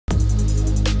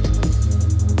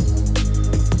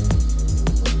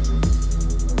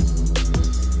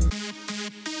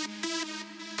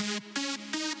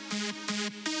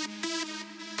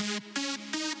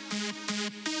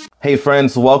Hey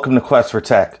friends, welcome to Quest for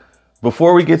Tech.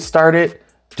 Before we get started,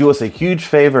 do us a huge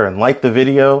favor and like the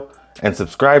video and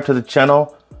subscribe to the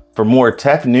channel for more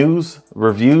tech news,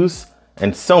 reviews,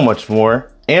 and so much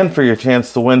more, and for your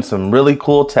chance to win some really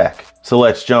cool tech. So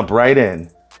let's jump right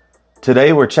in.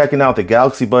 Today we're checking out the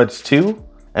Galaxy Buds 2,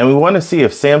 and we want to see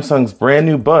if Samsung's brand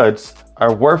new buds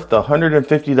are worth the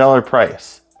 $150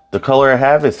 price. The color I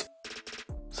have is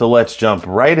so let's jump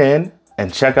right in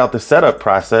and check out the setup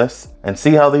process and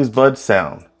see how these buds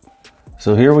sound.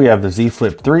 So here we have the Z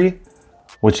Flip 3,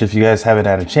 which if you guys haven't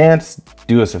had a chance,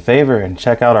 do us a favor and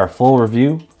check out our full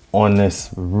review on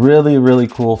this really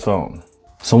cool phone.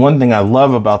 So one thing I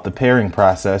love about the pairing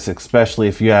process, especially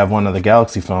if you have one of the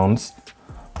Galaxy phones,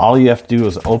 all you have to do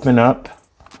is open up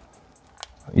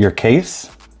your case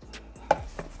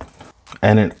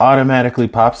and it automatically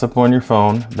pops up on your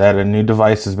phone that a new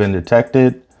device has been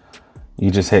detected. You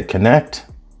just hit connect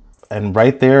and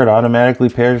right there it automatically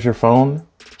pairs your phone.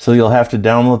 So you'll have to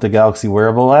download the Galaxy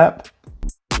Wearable app.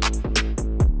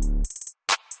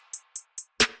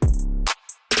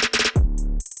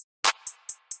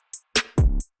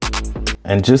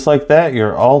 And just like that,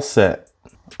 you're all set.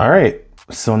 All right,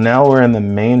 so now we're in the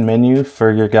main menu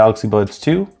for your Galaxy Buds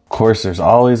 2. Of course, there's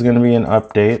always gonna be an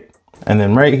update. And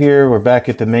then right here, we're back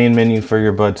at the main menu for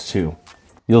your Buds 2.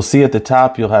 You'll see at the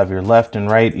top, you'll have your left and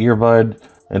right earbud.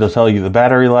 It'll tell you the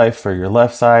battery life for your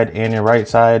left side and your right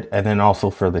side, and then also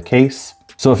for the case.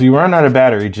 So if you run out of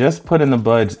battery, just put in the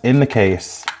buds in the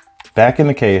case, back in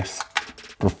the case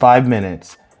for 5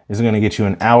 minutes is gonna get you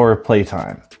an hour of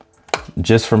playtime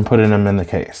just from putting them in the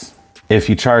case. If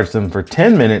you charge them for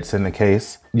 10 minutes in the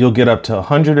case, you'll get up to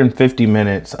 150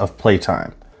 minutes of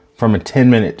playtime from a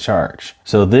 10-minute charge.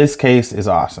 So this case is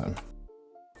awesome.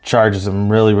 Charges them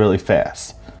really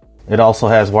fast. It also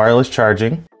has wireless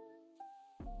charging.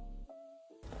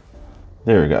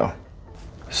 There we go.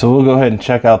 So we'll go ahead and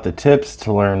check out the tips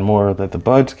to learn more that the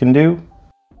buds can do.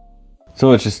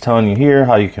 So it's just telling you here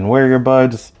how you can wear your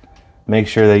buds. Make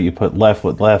sure that you put left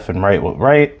with left and right with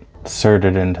right. Insert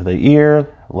it into the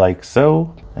ear like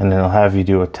so, and then it'll have you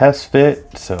do a test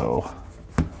fit. So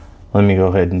let me go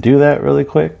ahead and do that really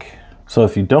quick. So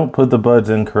if you don't put the buds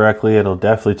in correctly, it'll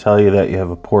definitely tell you that you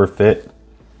have a poor fit.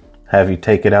 Have you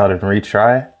take it out and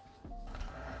retry.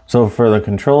 So for the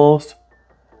controls,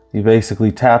 you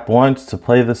basically tap once to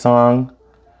play the song.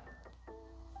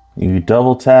 You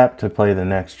double tap to play the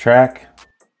next track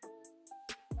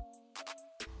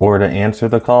or to answer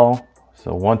the call.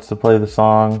 So once to play the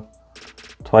song,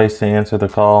 twice to answer the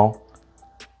call,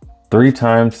 3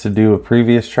 times to do a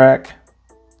previous track,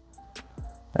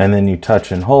 and then you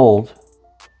touch and hold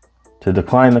to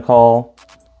decline the call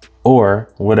or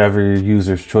whatever your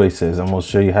user's choice is, and we'll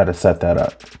show you how to set that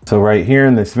up. So right here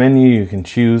in this menu, you can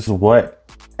choose what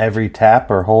every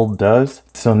tap or hold does.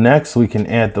 So next we can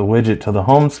add the widget to the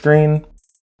home screen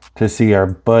to see our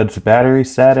buds battery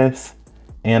status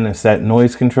and to set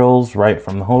noise controls right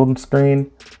from the home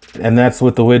screen. And that's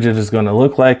what the widget is going to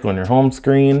look like on your home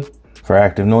screen for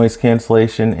active noise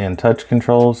cancellation and touch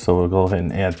controls. So we'll go ahead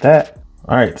and add that.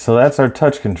 All right, so that's our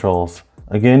touch controls.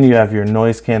 Again, you have your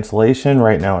noise cancellation.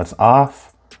 Right now it's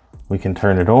off. We can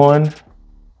turn it on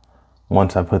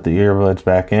once I put the earbuds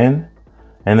back in.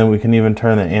 And then we can even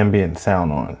turn the ambient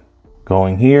sound on.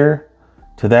 Going here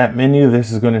to that menu,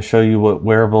 this is going to show you what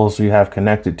wearables you have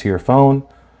connected to your phone.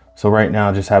 So right now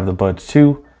I just have the Buds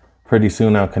 2. Pretty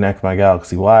soon I'll connect my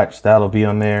Galaxy Watch. That'll be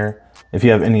on there. If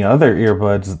you have any other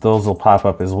earbuds, those will pop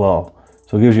up as well.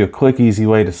 So it gives you a quick, easy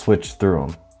way to switch through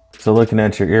them. So looking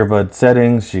at your earbud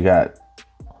settings, you got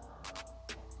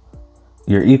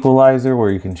your equalizer where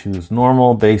you can choose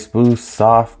normal, bass boost,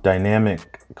 soft,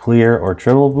 dynamic, clear, or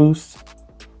treble boost.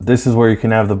 This is where you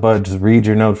can have the buds read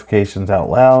your notifications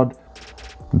out loud.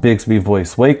 Bixby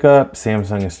voice wake up.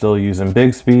 Samsung is still using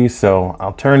Bixby, so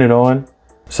I'll turn it on.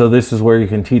 So this is where you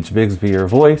can teach Bixby your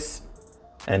voice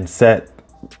and set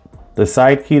the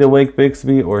side key to wake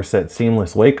Bixby or set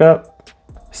seamless wake up.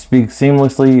 Speak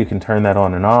seamlessly, you can turn that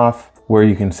on and off, where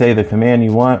you can say the command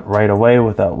you want right away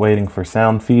without waiting for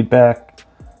sound feedback.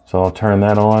 So I'll turn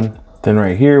that on. Then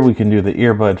right here, we can do the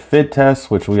earbud fit test,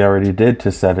 which we already did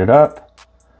to set it up.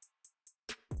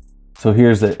 So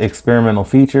here's the experimental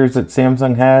features that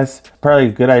Samsung has. Probably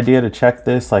a good idea to check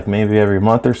this like maybe every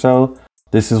month or so.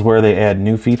 This is where they add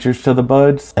new features to the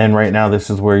buds. And right now this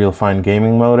is where you'll find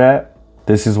gaming mode at.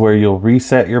 This is where you'll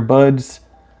reset your buds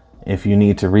if you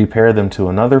need to repair them to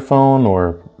another phone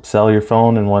or sell your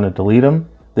phone and want to delete them.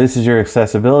 This is your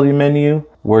accessibility menu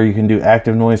where you can do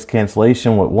active noise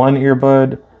cancellation with one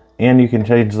earbud, and you can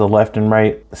change the left and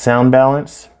right sound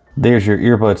balance. There's your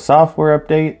earbud software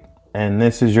update. And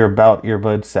this is your About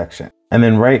Earbuds section. And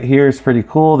then right here is pretty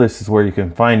cool. This is where you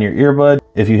can find your earbud.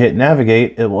 If you hit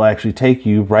navigate, it will actually take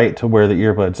you right to where the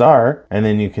earbuds are. And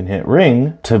then you can hit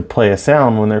ring to play a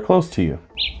sound when they're close to you.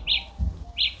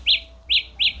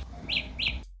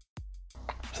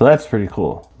 So that's pretty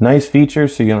cool. Nice feature,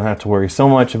 so you don't have to worry so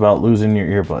much about losing your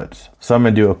earbuds. So I'm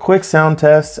gonna do a quick sound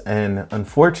test, and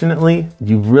unfortunately,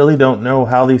 you really don't know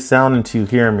how these sound until you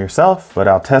hear them yourself, but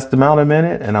I'll test them out in a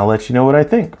minute and I'll let you know what I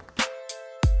think.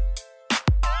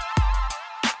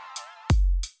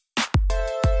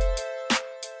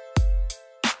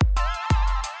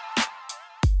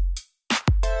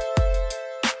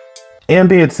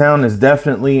 Ambient sound is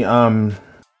definitely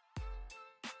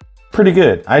pretty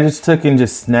good. I just took and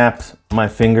just snapped my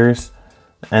fingers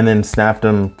and then snapped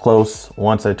them close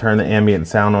once I turned the ambient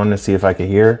sound on to see if I could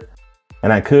hear.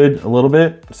 And I could a little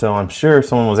bit, so I'm sure if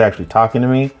someone was actually talking to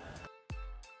me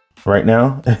right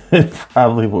now, it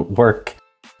probably would work.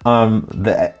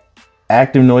 The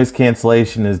active noise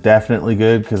cancellation is definitely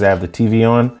good because I have the TV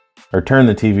on, or turned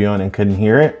the TV on and couldn't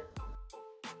hear it.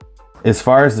 As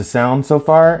far as the sound so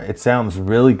far, it sounds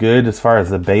really good as far as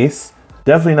the bass.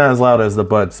 Definitely not as loud as the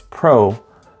Buds Pro.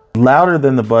 Louder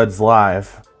than the Buds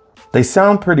Live. They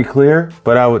sound pretty clear,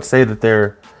 but I would say that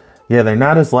they're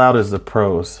not as loud as the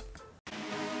Pros.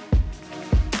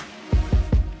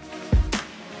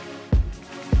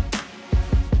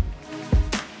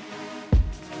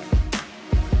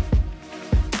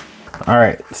 All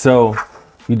right, so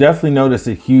you definitely notice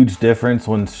a huge difference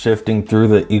when shifting through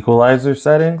the equalizer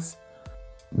settings.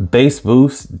 Bass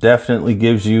boost definitely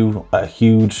gives you a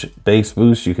huge bass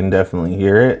boost. You can definitely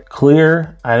hear it.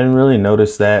 Clear, I didn't really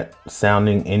notice that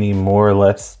sounding any more or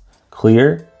less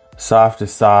clear. Soft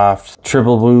is soft.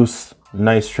 Treble boost,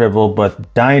 nice treble,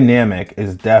 but dynamic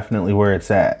is definitely where it's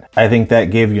at. I think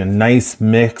that gave you a nice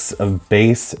mix of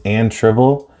bass and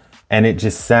treble, and it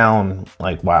just sound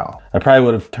like wow. I probably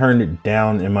would have turned it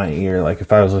down in my ear, like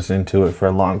if I was listening to it for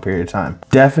a long period of time.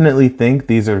 Definitely think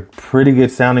these are pretty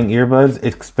good sounding earbuds,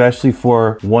 especially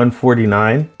for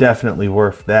 $149. Definitely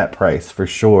worth that price for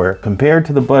sure. Compared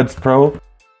to the Buds Pro,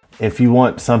 if you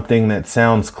want something that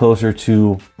sounds closer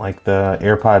to like the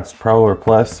AirPods Pro or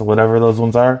Plus or whatever those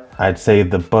ones are, I'd say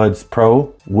the Buds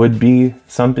Pro would be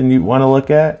something you'd want to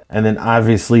look at. And then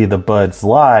obviously the Buds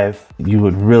Live, you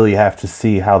would really have to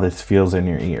see how this feels in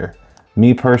your ear.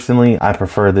 Me personally, I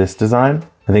prefer this design.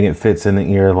 I think it fits in the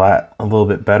ear a little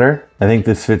bit better. I think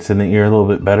this fits in the ear a little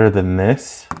bit better than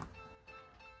this.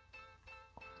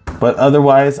 But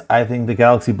otherwise, I think the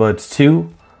Galaxy Buds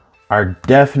 2 are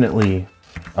definitely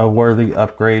a worthy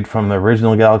upgrade from the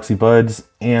original Galaxy Buds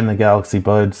and the Galaxy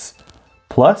Buds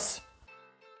Plus.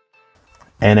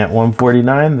 And at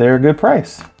 $149, they're a good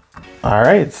price. All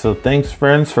right, so thanks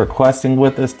friends for questing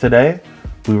with us today.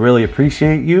 We really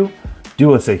appreciate you.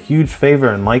 Do us a huge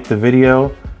favor and like the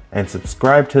video and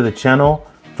subscribe to the channel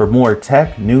for more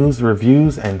tech, news,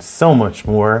 reviews, and so much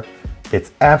more.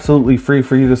 It's absolutely free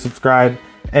for you to subscribe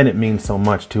and it means so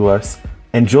much to us.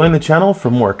 And join the channel for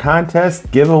more contests,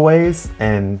 giveaways,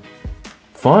 and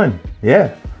fun.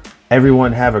 Yeah.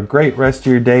 Everyone have a great rest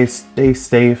of your day. Stay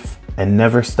safe and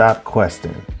never stop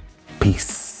questing.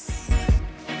 Peace.